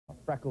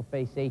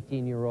freckle-faced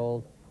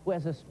 18-year-old who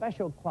has a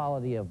special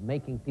quality of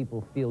making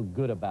people feel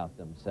good about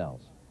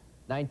themselves.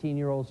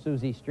 19-year-old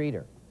Susie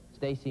Streeter.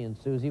 Stacy and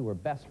Susie were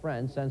best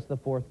friends since the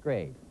 4th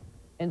grade.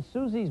 And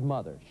Susie's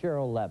mother,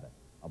 Cheryl Levitt,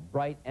 a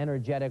bright,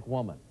 energetic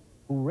woman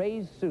who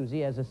raised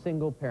Susie as a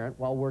single parent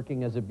while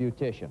working as a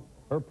beautician.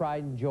 Her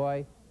pride and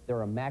joy,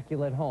 their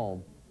immaculate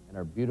home, and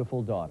her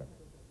beautiful daughter.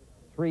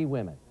 3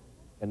 women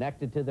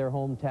connected to their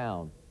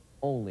hometown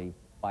only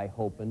by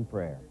hope and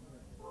prayer.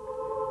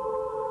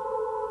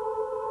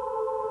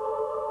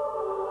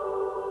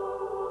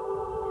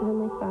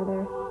 Heavenly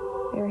Father,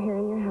 we are here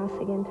in your house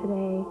again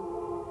today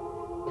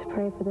to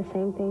pray for the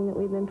same thing that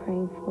we've been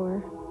praying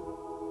for.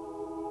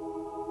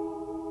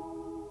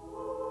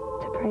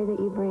 To pray that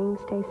you bring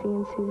Stacy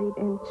and Susie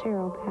and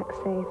Cheryl back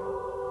safe.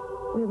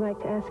 We'd like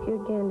to ask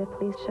you again to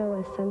please show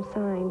us some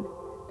sign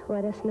to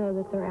let us know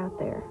that they're out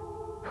there.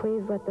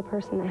 Please let the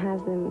person that has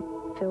them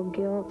feel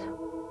guilt.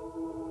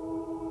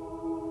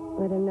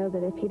 Let him know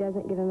that if he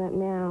doesn't give them up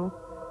now,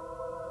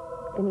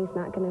 then he's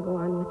not going to go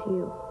on with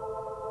you.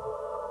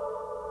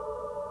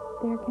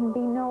 There can be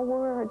no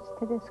words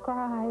to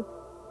describe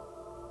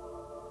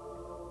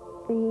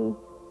the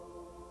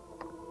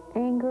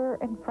anger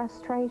and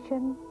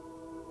frustration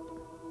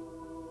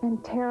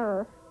and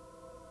terror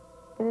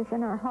that is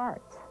in our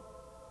hearts.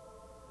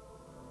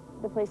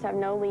 The police have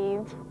no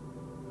leads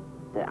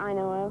that I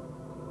know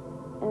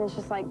of, and it's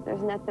just like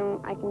there's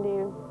nothing I can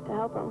do to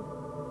help them,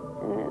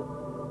 and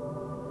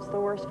it's the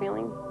worst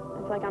feeling. I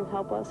feel like I'm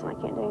helpless and I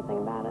can't do anything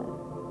about it.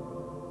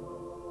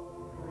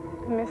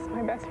 I miss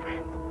my best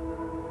friend.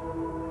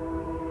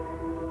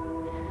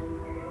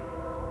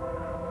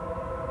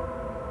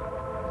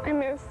 I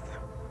miss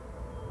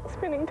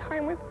spending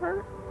time with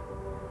her.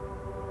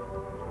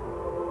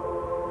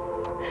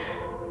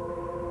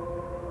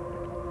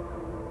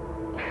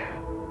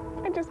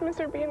 I just miss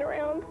her being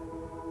around.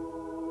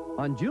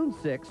 On June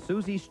 6,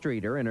 Susie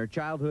Streeter and her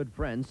childhood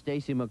friend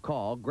Stacy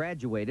McCall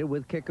graduated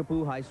with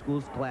Kickapoo High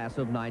School's class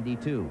of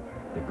 '92.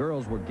 The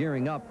girls were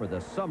gearing up for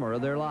the summer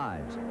of their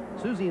lives.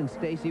 Susie and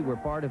Stacy were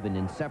part of an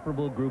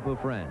inseparable group of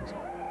friends.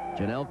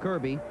 Janelle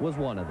Kirby was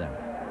one of them.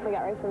 We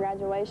got ready for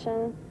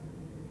graduation,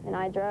 and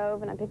I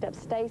drove, and I picked up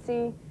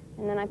Stacy,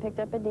 and then I picked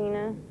up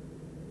Adina,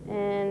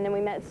 and then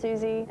we met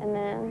Susie, and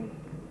then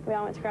we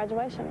all went to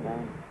graduation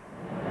together.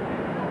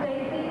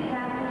 Stacy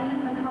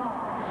Kathleen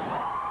McCall.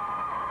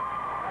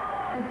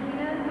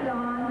 Adina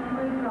Dawn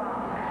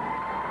Rudolph.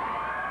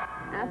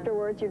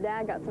 Afterwards, your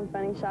dad got some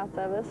funny shots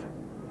of us.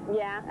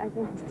 Yeah,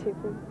 acting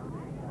stupid.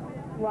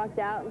 Walked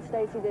out, and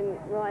Stacy didn't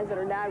realize that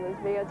her dad was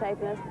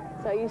videotaping us.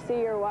 So you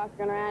see her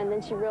walking around, and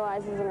then she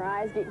realizes, and her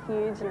eyes get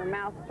huge, and her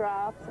mouth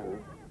drops,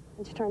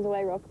 and she turns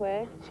away real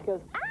quick. She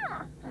goes,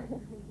 ah!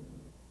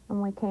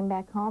 And we came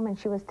back home, and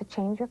she was to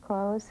change her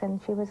clothes,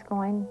 and she was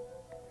going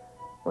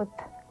with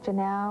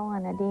Janelle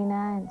and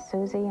Adina and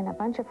Susie and a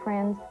bunch of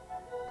friends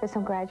to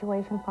some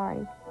graduation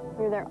party.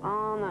 We were there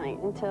all night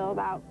until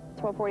about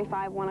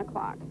 12:45, 1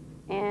 o'clock.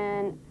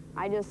 And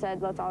I just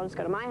said, let's all just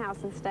go to my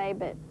house and stay,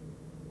 but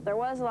there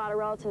was a lot of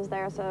relatives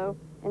there, so,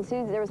 and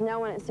Susie, there was no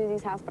one at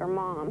Susie's house but her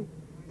mom.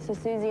 So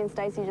Susie and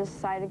Stacy just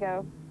decided to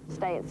go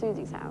stay at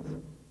Susie's house.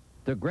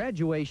 The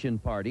graduation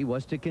party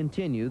was to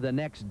continue the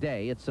next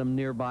day at some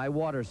nearby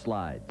water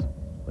slides,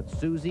 but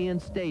Susie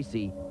and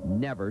Stacy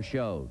never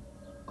showed.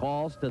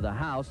 Calls to the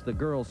house the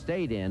girls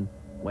stayed in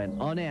went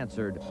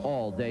unanswered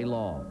all day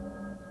long.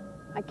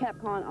 I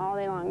kept calling all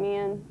day long. Me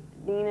and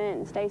Dina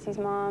and Stacy's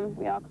mom,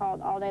 we all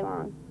called all day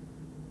long.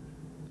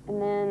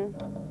 And then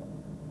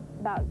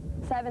about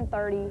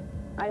 7:30,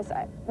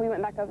 we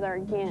went back over there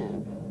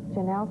again.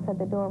 Janelle said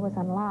the door was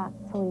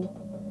unlocked, so we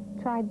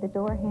tried the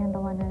door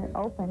handle and it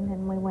opened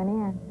and we went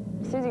in.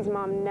 Susie's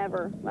mom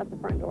never left the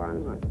front door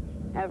unlocked,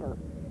 ever.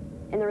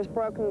 And there was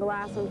broken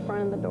glass in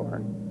front of the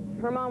door.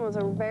 Her mom was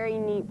a very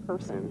neat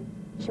person.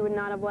 She would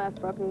not have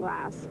left broken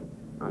glass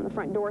on the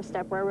front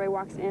doorstep where everybody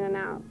walks in and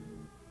out.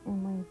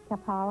 And we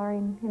kept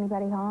hollering,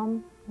 anybody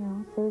home? You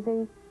know,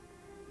 Susie,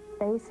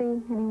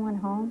 Stacy, anyone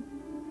home?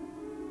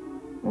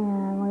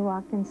 And we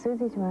walked in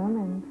Susie's room,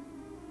 and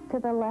to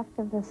the left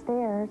of the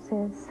stairs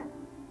is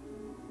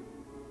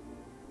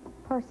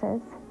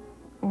purses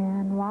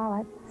and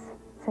wallets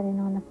sitting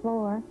on the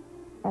floor.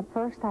 At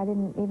first, I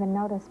didn't even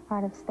notice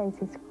part of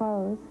Stacy's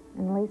clothes,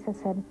 and Lisa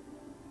said,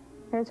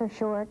 here's her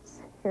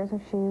shorts, here's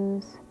her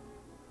shoes.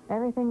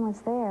 Everything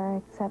was there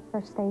except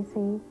for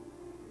Stacy,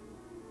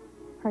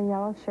 her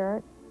yellow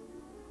shirt,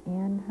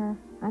 and her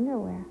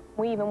underwear.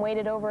 We even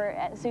waited over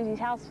at Susie's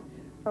house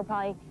for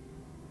probably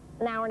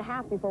an hour and a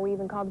half before we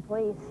even called the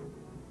police,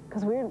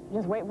 because we were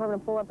just waiting for them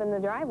to pull up in the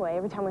driveway.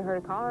 Every time we heard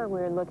a car, we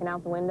were looking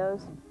out the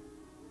windows.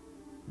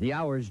 The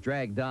hours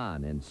dragged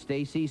on, and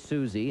Stacy,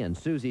 Susie, and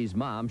Susie's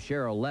mom,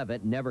 Cheryl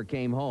Levitt, never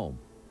came home.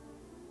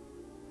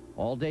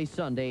 All day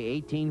Sunday,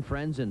 18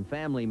 friends and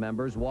family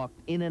members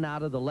walked in and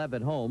out of the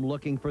Levitt home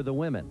looking for the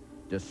women,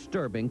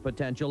 disturbing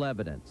potential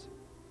evidence.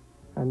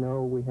 I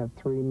know we have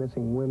 3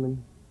 missing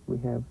women. We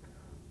have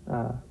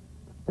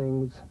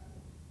things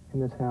in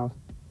this house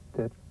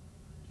that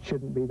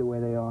shouldn't be the way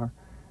they are.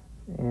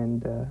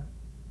 And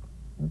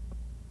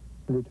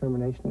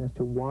determination as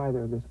to why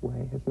they're this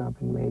way has not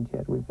been made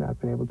yet. We've not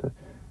been able to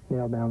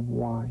nail down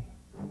why.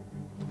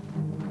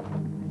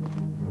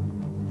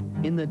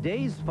 In the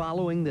days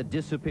following the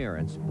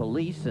disappearance,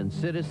 police and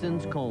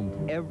citizens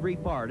combed every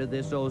part of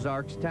this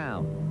Ozarks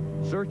town,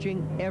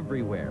 searching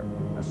everywhere,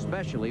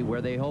 especially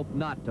where they hoped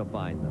not to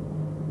find them.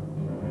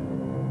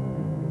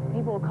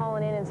 People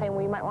calling in and saying,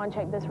 well, you might want to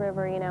check this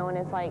river, you know, and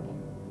it's like,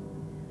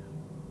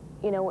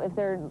 you know, if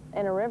they're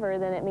in a river,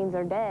 then it means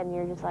they're dead, and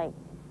you're just like,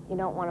 you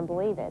don't want to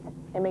believe it.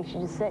 It makes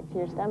you just sick to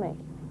your stomach.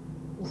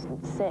 Just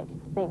sick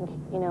to think,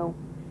 you know,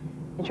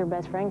 that your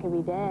best friend could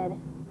be dead.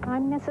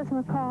 I'm Mrs.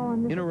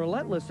 McCall. In a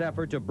relentless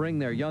effort to bring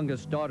their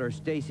youngest daughter,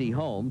 Stacy,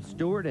 home,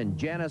 Stuart and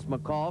Janice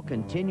McCall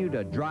continue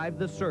to drive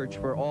the search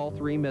for all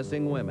three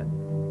missing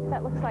women.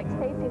 That looks like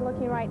Stacy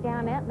looking right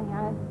down at me.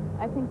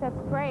 I think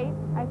that's great.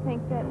 I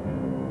think that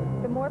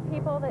the more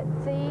people that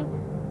see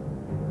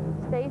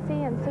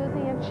Stacy and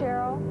Susie and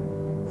Cheryl,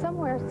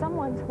 somewhere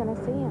someone's going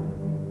to see them.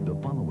 The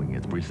following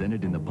is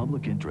presented in the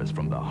public interest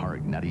from the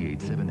Heart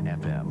 98.7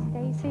 FM.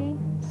 Stacy,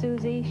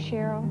 Susie,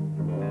 Cheryl,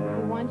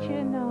 we want you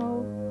to know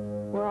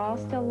we're all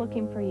still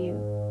looking for you.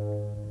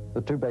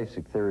 The two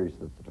basic theories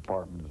that the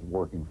department is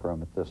working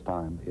from at this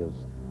time is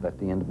that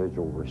the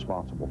individual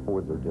responsible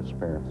for their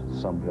disappearance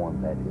is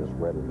someone that is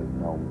readily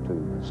known to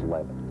Ms.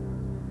 Levitt.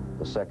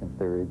 The second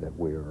theory that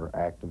we are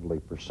actively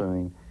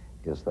pursuing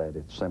is that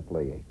it's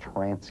simply a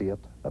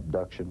transient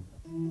abduction.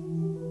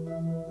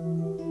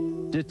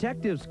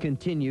 Detectives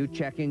continue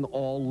checking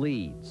all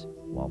leads,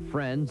 while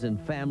friends and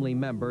family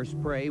members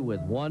pray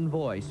with one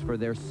voice for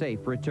their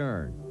safe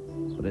return.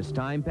 But as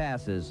time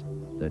passes,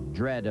 the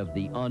dread of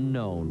the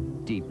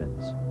unknown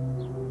deepens.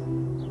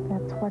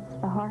 That's what's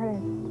the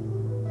hardest.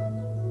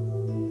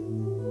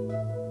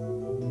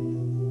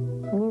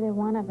 Neither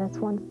one of us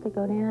wants to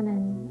go down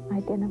and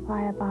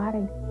identify a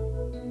body.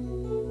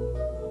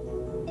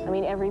 I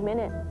mean, every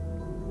minute,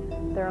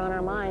 they're on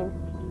our mind,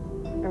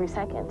 every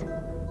second.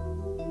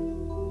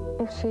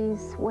 If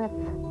she's with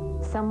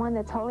someone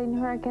that's holding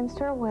her against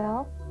her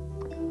will,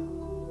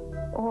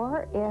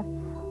 or if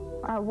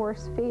our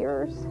worst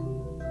fears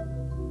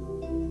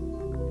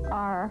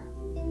are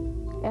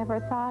ever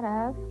thought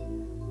of,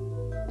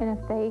 and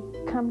if they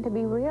come to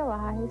be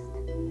realized,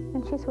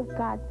 then she's with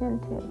God then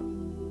too.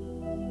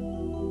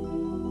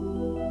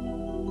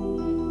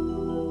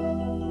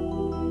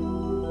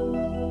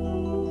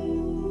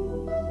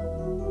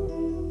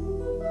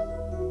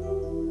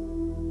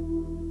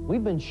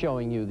 We've been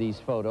showing you these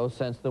photos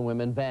since the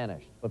women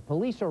vanished, but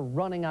police are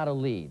running out of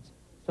leads.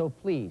 So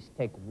please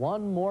take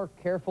one more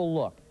careful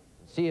look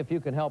and see if you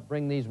can help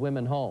bring these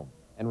women home.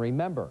 And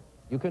remember,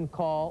 you can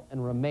call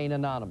and remain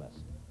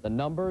anonymous. The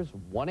number's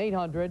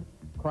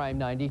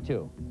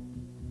 1-800-CRIME-92.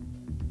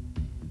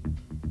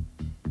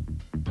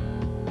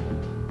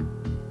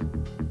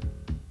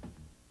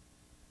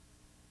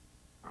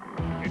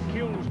 It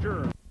kills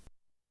germs.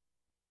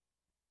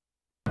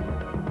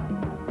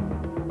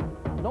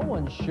 No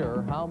one's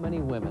sure how many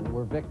women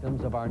were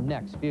victims of our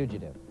next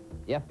fugitive.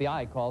 The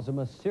FBI calls him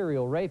a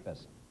serial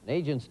rapist, and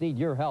agents need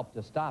your help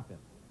to stop him.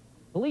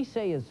 Police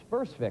say his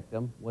first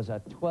victim was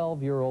a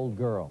 12-year-old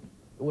girl.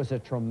 It was a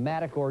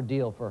traumatic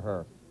ordeal for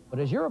her, but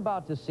as you're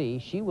about to see,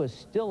 she was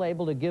still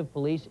able to give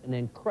police an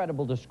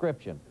incredible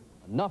description,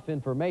 enough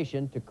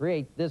information to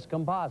create this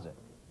composite.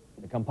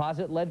 The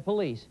composite led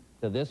police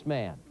to this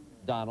man,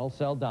 Donald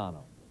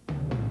Soldano.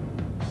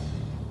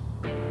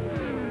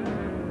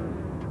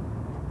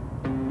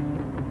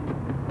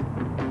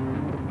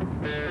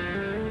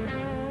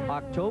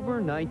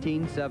 October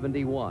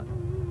 1971.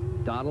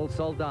 Donald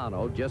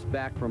Soldano, just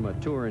back from a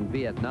tour in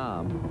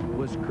Vietnam,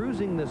 was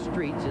cruising the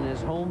streets in his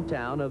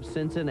hometown of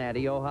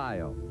Cincinnati,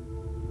 Ohio.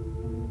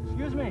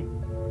 Excuse me.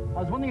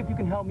 I was wondering if you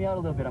can help me out a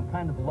little bit. I'm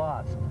kind of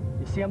lost.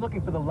 You see, I'm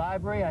looking for the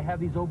library. I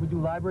have these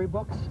overdue library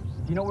books.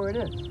 Do you know where it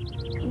is?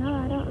 No,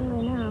 I don't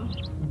really know.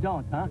 You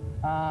don't, huh?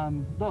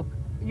 Look,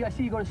 I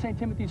see you go to St.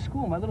 Timothy's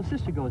School. My little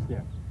sister goes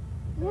there.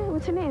 Yeah,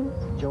 what's her name?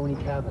 Joni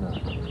Kavanaugh.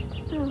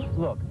 Oh.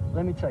 Look,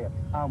 let me tell you.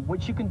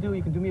 What you can do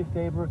me a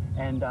favor,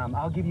 and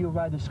I'll give you a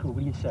ride to school.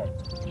 What do you say?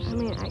 I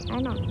mean,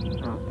 I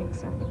don't think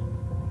so.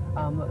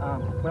 What I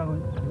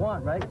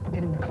want, right?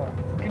 Get in the car.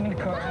 Get in the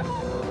car.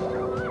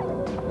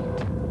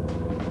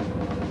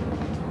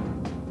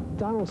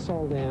 Donald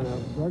Soldano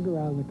drug her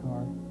out of the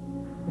car,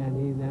 and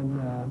he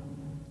then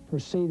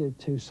proceeded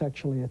to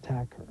sexually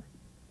attack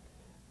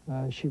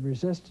her. She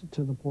resisted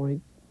to the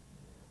point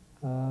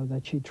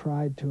that she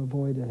tried to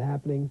avoid it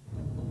happening,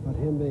 but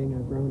him being a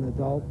grown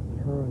adult, and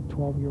her a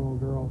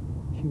 12-year-old girl,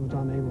 she was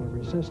unable to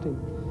resist him,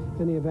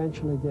 and he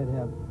eventually did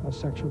have a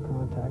sexual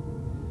contact,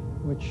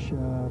 which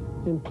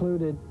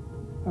included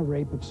a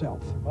rape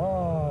itself.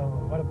 Oh,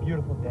 what a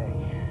beautiful day.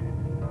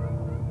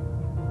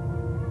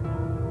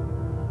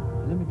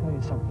 Let me tell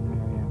you something,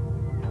 Marianne.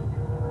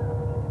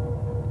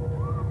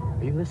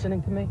 Are you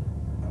listening to me?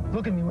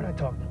 Look at me when I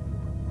talk.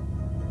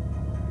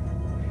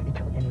 You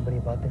tell anybody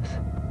about this,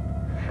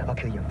 I'll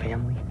kill your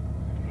family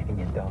and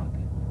your dog.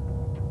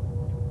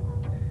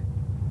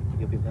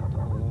 You'll be left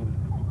all alone.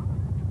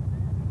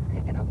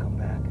 And I'll come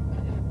back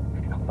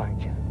and I'll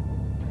find you.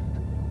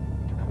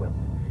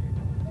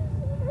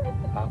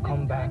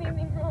 come back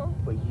anything wrong.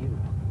 for you.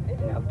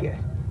 Now get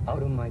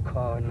out of my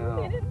car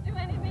now. I didn't do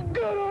anything.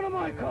 Get out of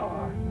my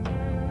car!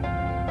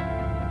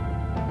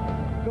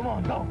 Come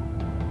on, go!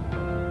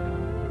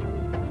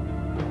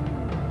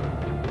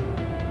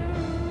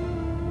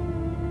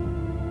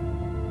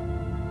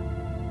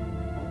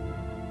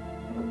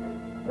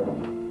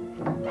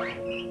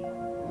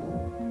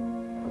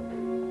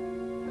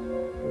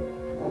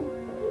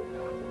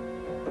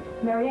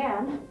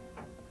 Marianne?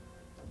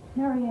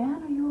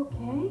 Marianne, are you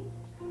okay?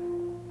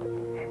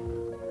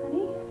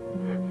 Honey?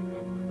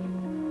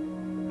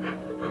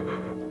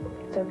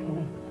 It's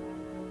okay.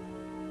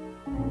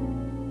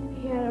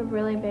 He had a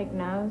really big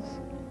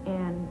nose,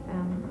 and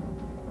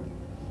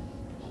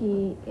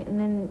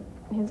then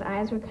his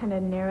eyes were kind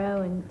of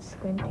narrow and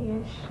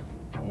squinty-ish,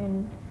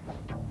 and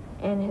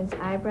his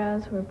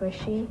eyebrows were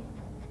bushy,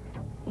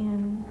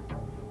 and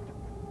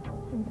I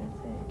think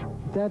that's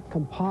it. That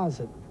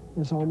composite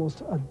is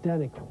almost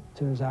identical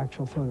to his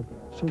actual photograph.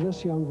 So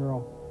this young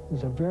girl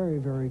is a very,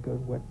 very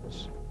good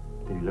witness.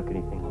 Did he look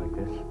anything like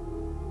this?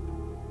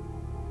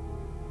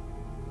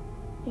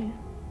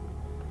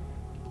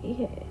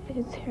 Yeah.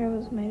 His hair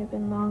might have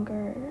been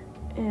longer,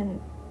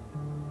 and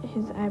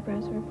his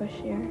eyebrows were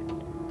bushier.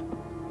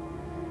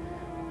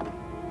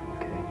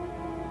 Okay.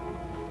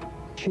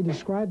 She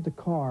described the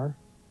car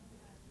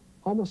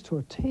almost to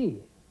a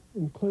T,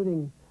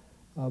 including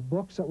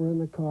books that were in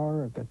the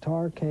car, a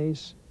guitar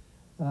case,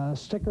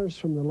 stickers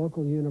from the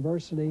local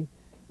university,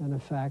 and the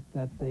fact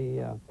that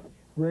the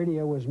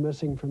radio was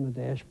missing from the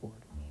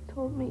dashboard. He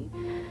told me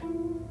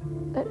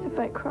that if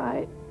I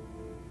cried,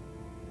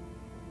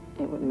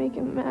 it would make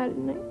him mad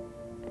and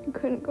I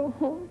couldn't go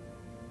home.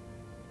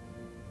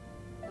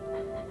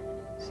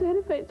 Said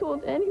if I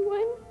told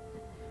anyone,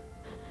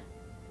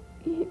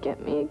 he'd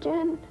get me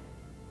again.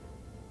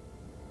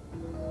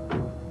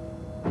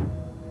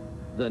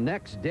 The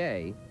next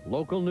day,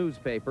 local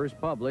newspapers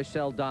published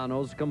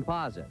Soldano's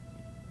composite.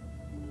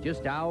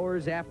 Just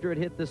hours after it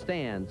hit the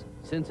stands,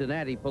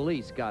 Cincinnati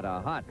police got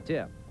a hot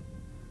tip.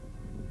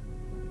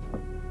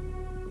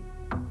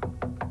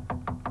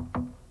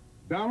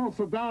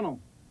 Soldano.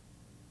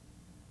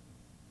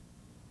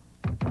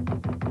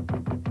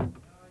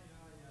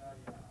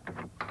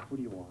 What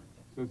do you want?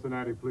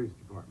 Cincinnati Police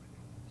Department.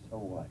 So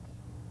what?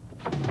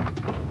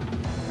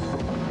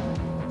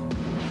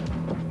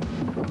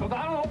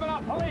 Soldano, open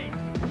up, police!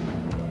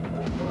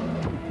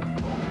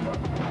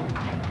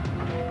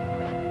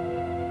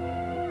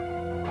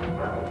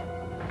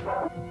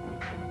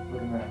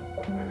 Look at that.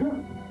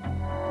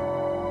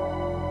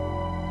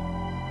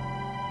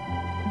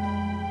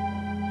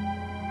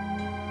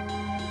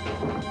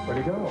 Where'd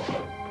he go?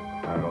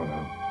 I don't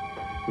know.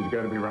 He's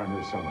got to be around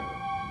here somewhere.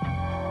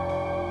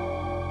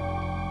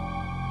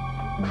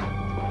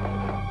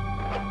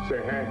 Say,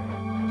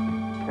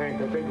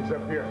 Hank, I think he's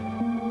up here.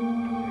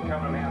 The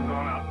cameraman's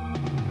going up.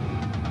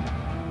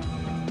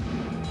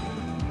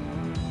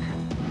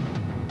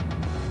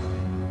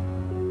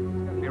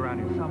 He's got to be around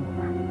here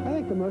somewhere. I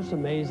think the most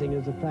amazing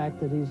is the fact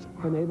that he's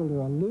been able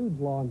to elude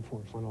law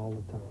enforcement all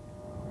the time.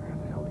 Where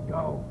the hell did he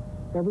go?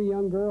 Every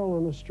young girl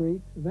on the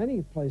street of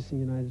any place in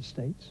the United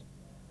States,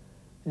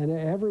 and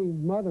every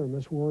mother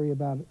must worry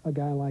about a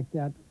guy like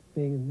that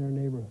being in their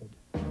neighborhood.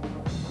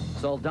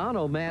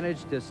 Soldano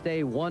managed to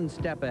stay one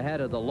step ahead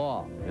of the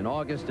law. In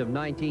August of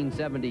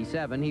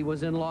 1977, he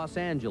was in Los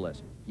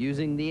Angeles,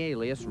 using the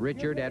alias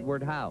Richard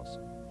Edward House.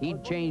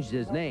 He'd changed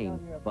his name,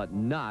 but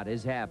not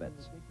his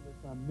habits.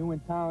 I'm new in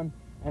town,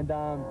 and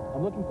I'm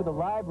looking for the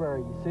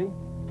library, you see?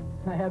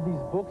 I have these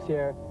books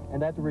here,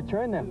 and I have to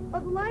return them. Oh,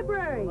 the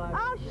library.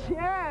 Oh,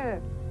 sure.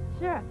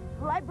 Sure.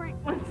 Library,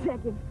 1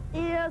 second,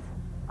 is,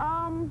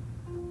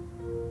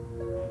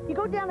 you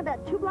go down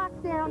about 2 blocks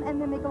down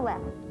and then make a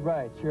left.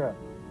 Right, sure.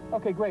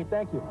 Okay, great,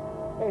 thank you.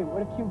 Hey,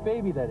 what a cute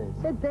baby that is.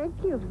 Thank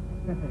you.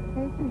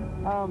 Thank you.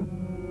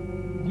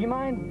 Do you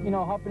mind,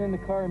 hopping in the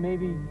car and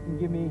maybe you can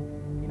give me,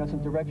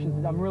 some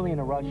directions? I'm really in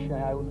a rush.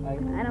 I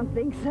don't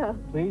think so.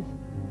 Please?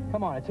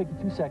 Come on, it'll take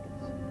you 2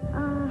 seconds.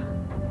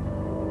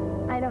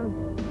 I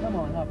don't... Come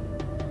on, up.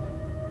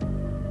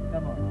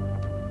 Come on.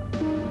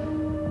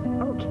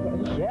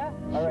 Okay. Yeah?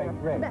 All right,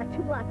 great. About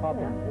 2 blocks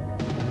down.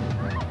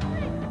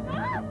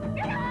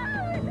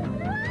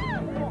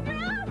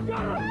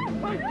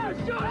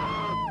 Shut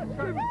up!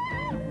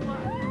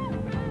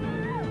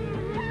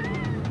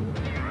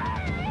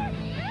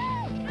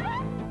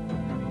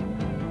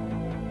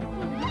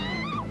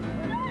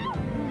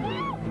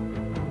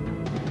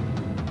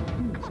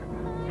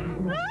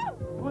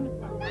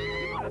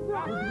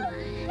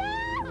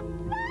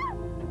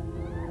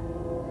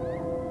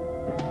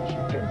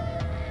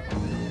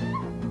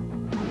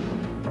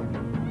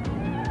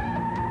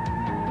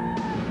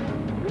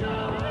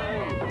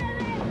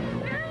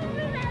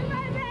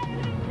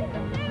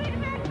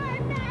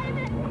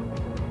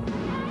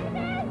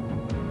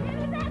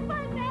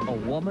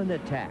 Woman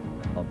attacked,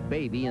 a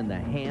baby in the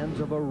hands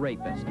of a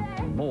rapist.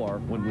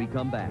 More when we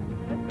come back.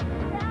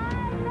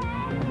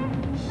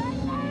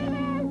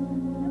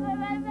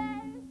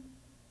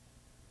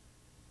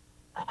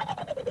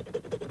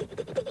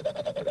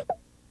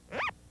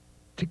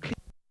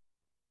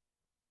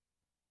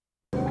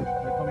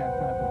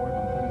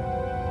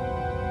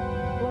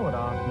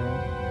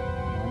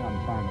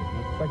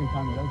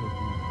 time he does this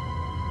thing.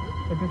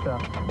 Check this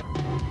out.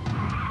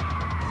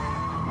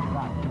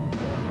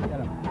 Get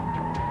him.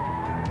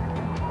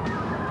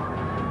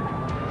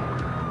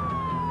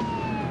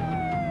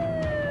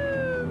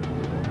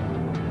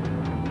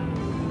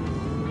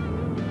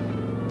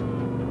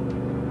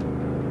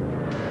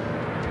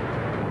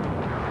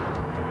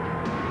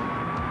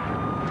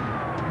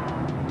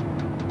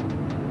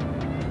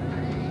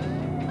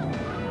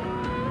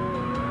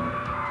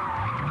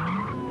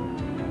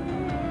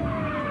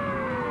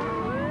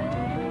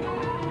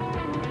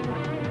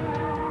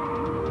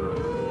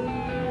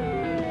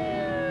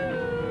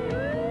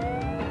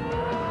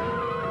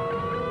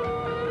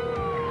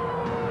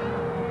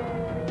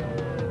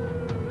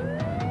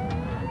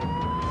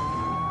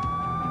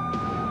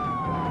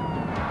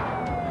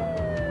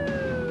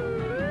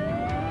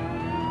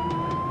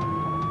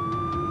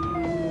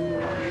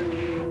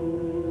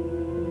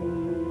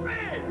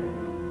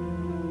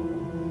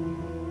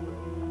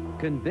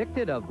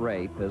 Convicted of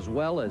rape, as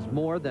well as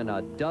more than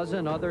a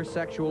dozen other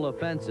sexual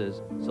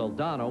offenses,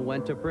 Soldano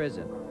went to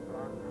prison.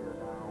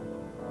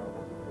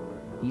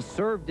 He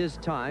served his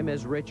time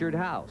as Richard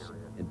House,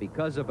 and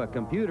because of a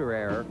computer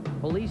error,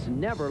 police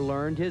never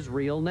learned his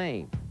real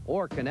name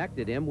or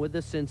connected him with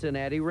the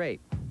Cincinnati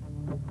rape.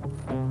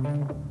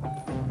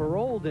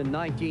 Paroled in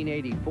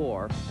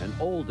 1984, an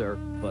older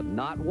but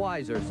not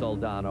wiser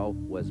Soldano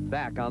was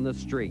back on the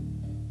street.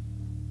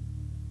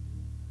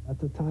 At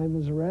the time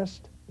of his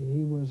arrest,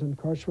 he was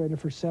incarcerated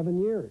for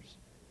 7 years.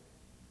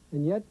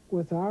 And yet,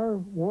 with our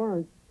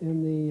warrant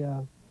in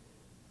the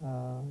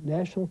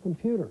national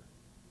computer,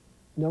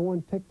 no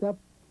one picked up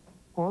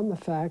on the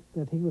fact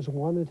that he was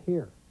wanted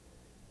here.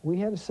 We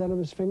had a set of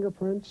his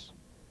fingerprints.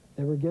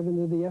 They were given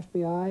to the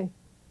FBI,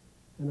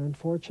 and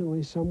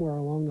unfortunately, somewhere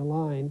along the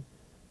line,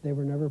 they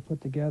were never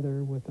put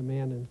together with the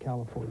man in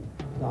California,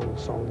 Donald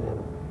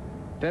Soldano.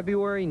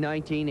 February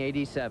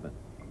 1987.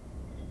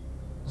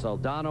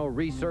 Soldano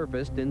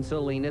resurfaced in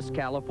Salinas,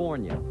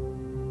 California.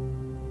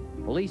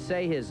 Police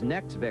say his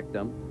next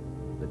victim,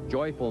 the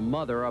joyful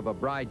mother of a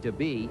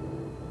bride-to-be,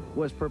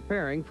 was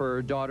preparing for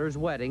her daughter's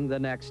wedding the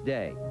next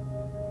day.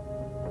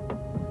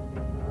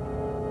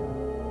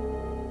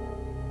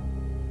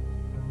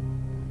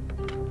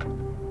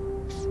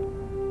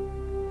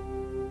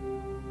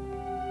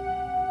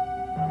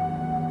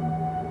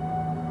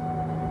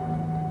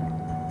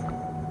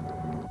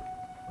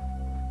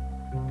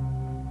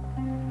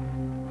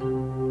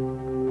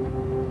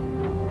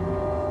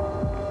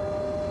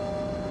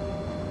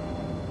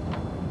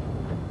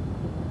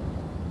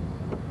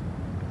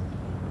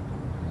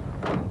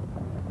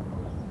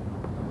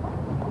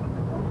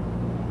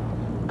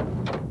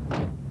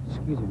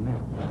 Excuse me,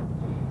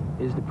 ma'am.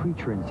 Is the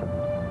preacher inside?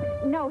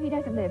 No, he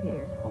doesn't live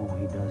here. Oh,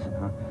 he doesn't,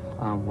 huh?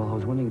 Well, I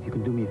was wondering if you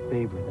could do me a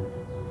favor, then.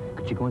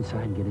 Could you go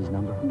inside and get his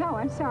number? No,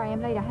 I'm sorry.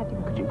 I'm late. I have to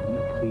go. Could you,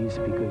 please?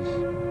 Because,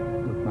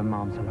 look, my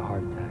mom's had a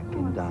heart attack,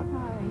 and,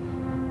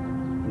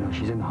 you know,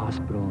 she's in the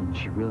hospital, and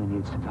she really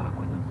needs to talk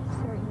with him.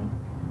 Certainly.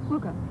 We'll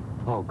go.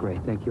 Oh,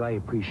 great. Thank you. I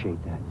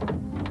appreciate that.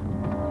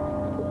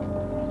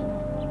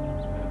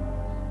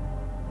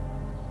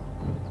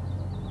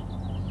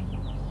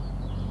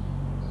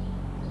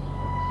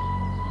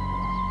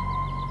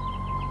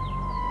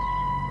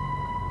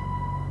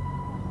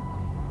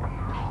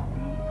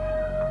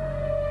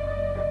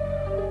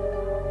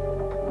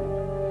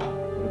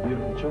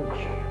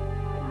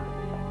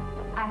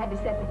 I had to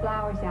set the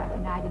flowers out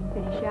tonight and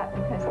finish up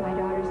because my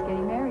daughter's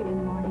getting married in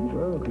the morning.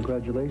 Well,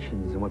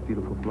 congratulations, and what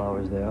beautiful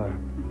flowers they are.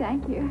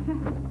 Thank you.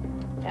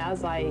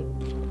 As I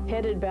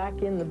headed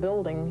back in the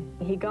building,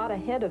 he got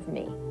ahead of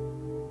me,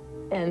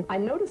 and I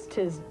noticed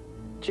his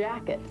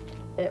jacket.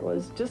 It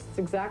was just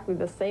exactly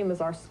the same as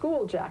our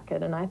school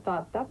jacket, and I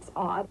thought, that's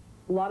odd.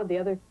 A lot of the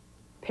other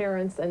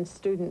parents and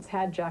students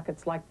had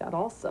jackets like that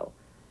also.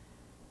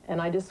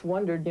 And I just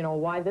wondered, you know,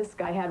 why this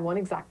guy had one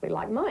exactly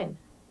like mine.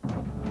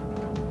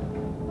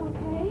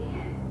 Okay.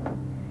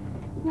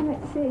 Now,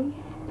 let's see.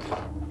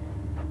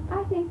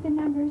 I think the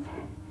number's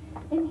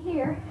in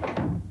here.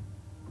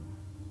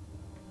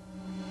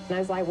 And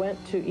as I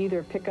went to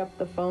either pick up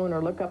the phone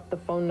or look up the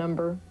phone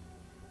number,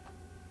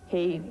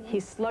 he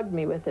slugged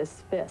me with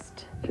his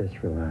fist.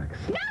 Just relax.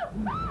 No!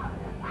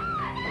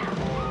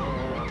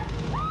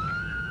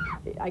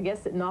 I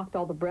guess it knocked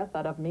all the breath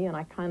out of me, and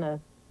I kind of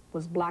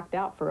was blacked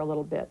out for a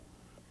little bit.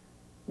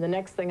 The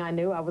next thing I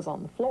knew, I was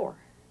on the floor.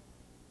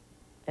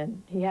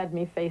 And he had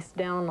me face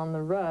down on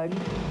the rug.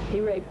 He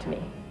raped me.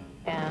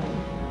 And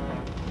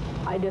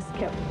I just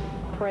kept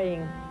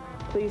praying,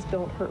 please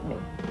don't hurt me.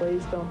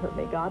 Please don't hurt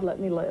me. God, let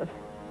me live.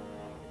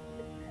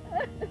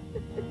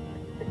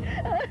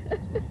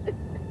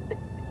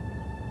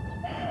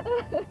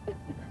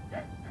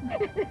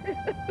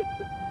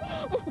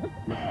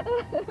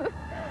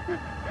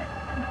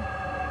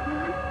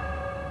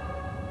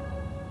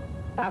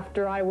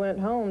 After I went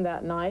home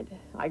that night,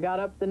 I got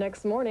up the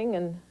next morning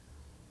and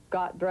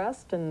got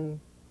dressed, and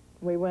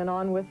we went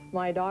on with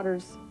my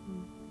daughter's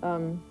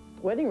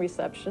wedding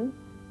reception.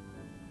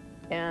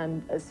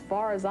 And as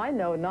far as I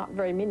know, not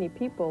very many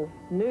people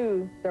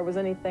knew there was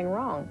anything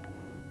wrong.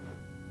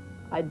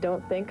 I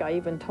don't think I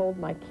even told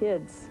my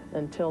kids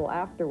until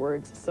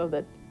afterwards, so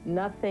that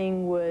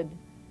nothing would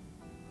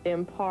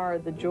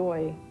impar the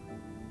joy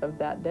of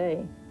that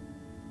day.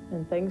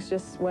 And things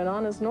just went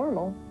on as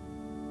normal.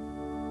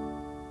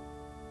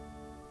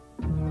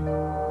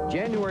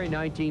 January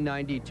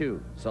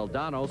 1992,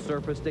 Soldano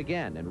surfaced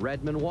again in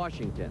Redmond,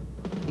 Washington.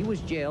 He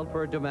was jailed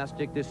for a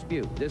domestic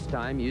dispute, this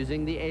time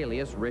using the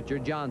alias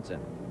Richard Johnson.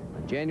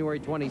 On January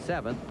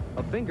 27th,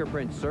 a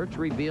fingerprint search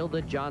revealed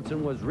that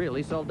Johnson was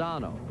really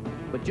Soldano.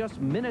 But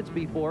just minutes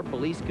before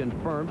police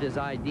confirmed his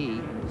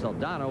ID,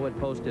 Soldano had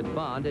posted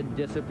bond and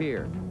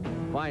disappeared.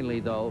 Finally,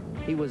 though,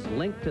 he was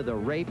linked to the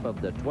rape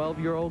of the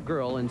 12-year-old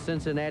girl in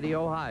Cincinnati,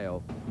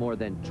 Ohio, more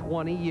than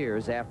 20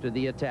 years after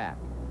the attack.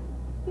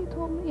 He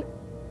told me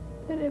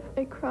that if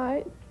I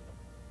cried,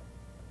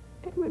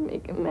 it would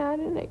make him mad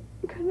and I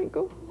couldn't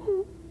go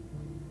home.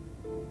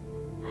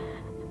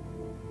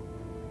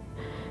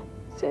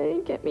 He said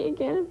he'd get me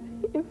again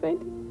if I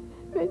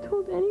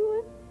told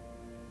anyone.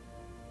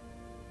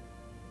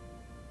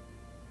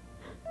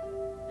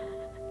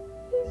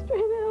 He's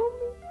trying to help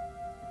me.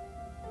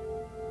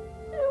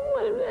 I don't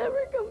want him to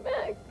ever come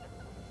back.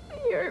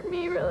 He hurt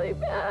me really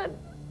bad.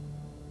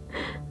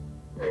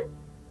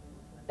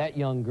 That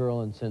young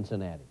girl in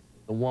Cincinnati,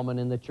 the woman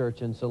in the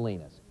church in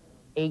Salinas,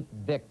 8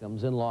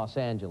 victims in Los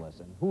Angeles,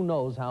 and who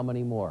knows how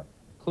many more.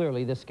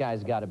 Clearly, this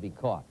guy's got to be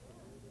caught.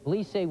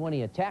 Police say when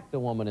he attacked the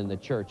woman in the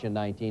church in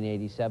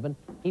 1987,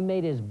 he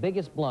made his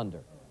biggest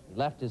blunder. He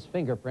left his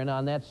fingerprint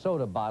on that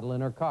soda bottle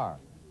in her car.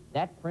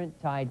 That print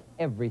tied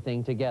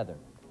everything together.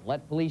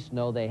 Let police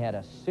know they had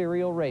a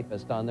serial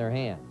rapist on their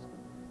hands.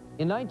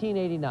 In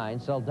 1989,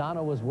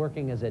 Soldano was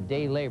working as a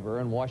day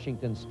laborer in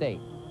Washington State.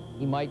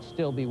 He might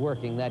still be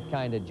working that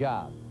kind of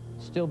job,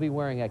 still be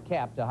wearing a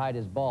cap to hide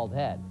his bald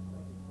head.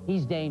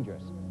 He's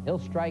dangerous. He'll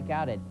strike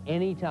out at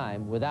any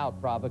time without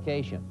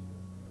provocation.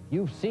 If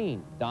you've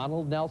seen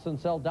Donald Nelson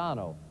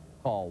Soldano,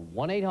 call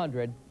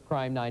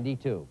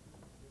 1-800-CRIME-92.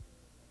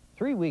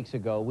 3 weeks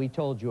ago, we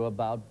told you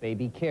about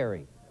baby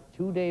Carrie, a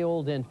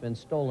 2-day-old infant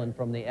stolen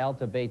from the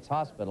Alta Bates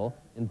Hospital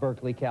in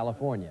Berkeley,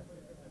 California.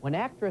 When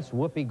actress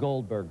Whoopi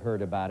Goldberg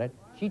heard about it,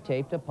 she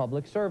taped a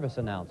public service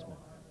announcement.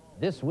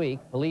 This week,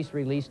 police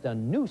released a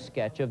new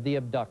sketch of the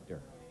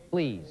abductor.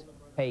 Please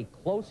pay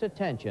close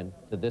attention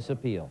to this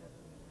appeal.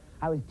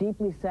 I was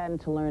deeply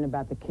saddened to learn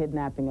about the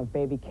kidnapping of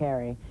baby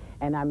Carrie,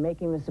 and I'm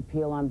making this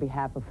appeal on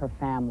behalf of her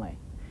family.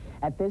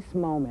 At this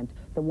moment,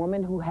 the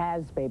woman who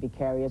has baby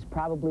Carrie is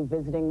probably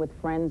visiting with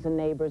friends and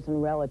neighbors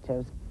and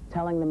relatives,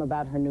 telling them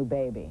about her new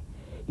baby.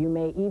 You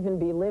may even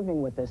be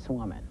living with this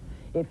woman.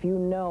 If you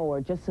know or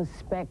just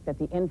suspect that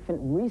the infant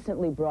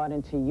recently brought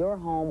into your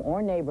home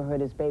or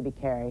neighborhood is baby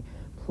Carrie,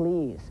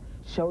 please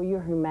show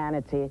your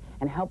humanity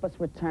and help us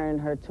return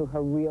her to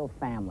her real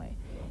family.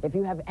 If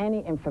you have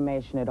any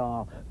information at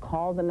all,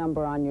 call the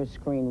number on your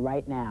screen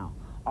right now.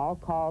 All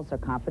calls are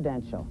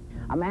confidential.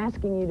 I'm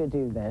asking you to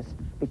do this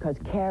because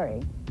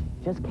Carrie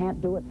just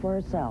can't do it for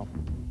herself.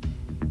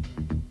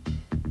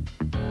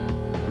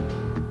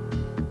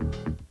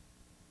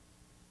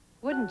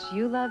 Wouldn't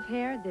you love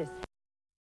hair this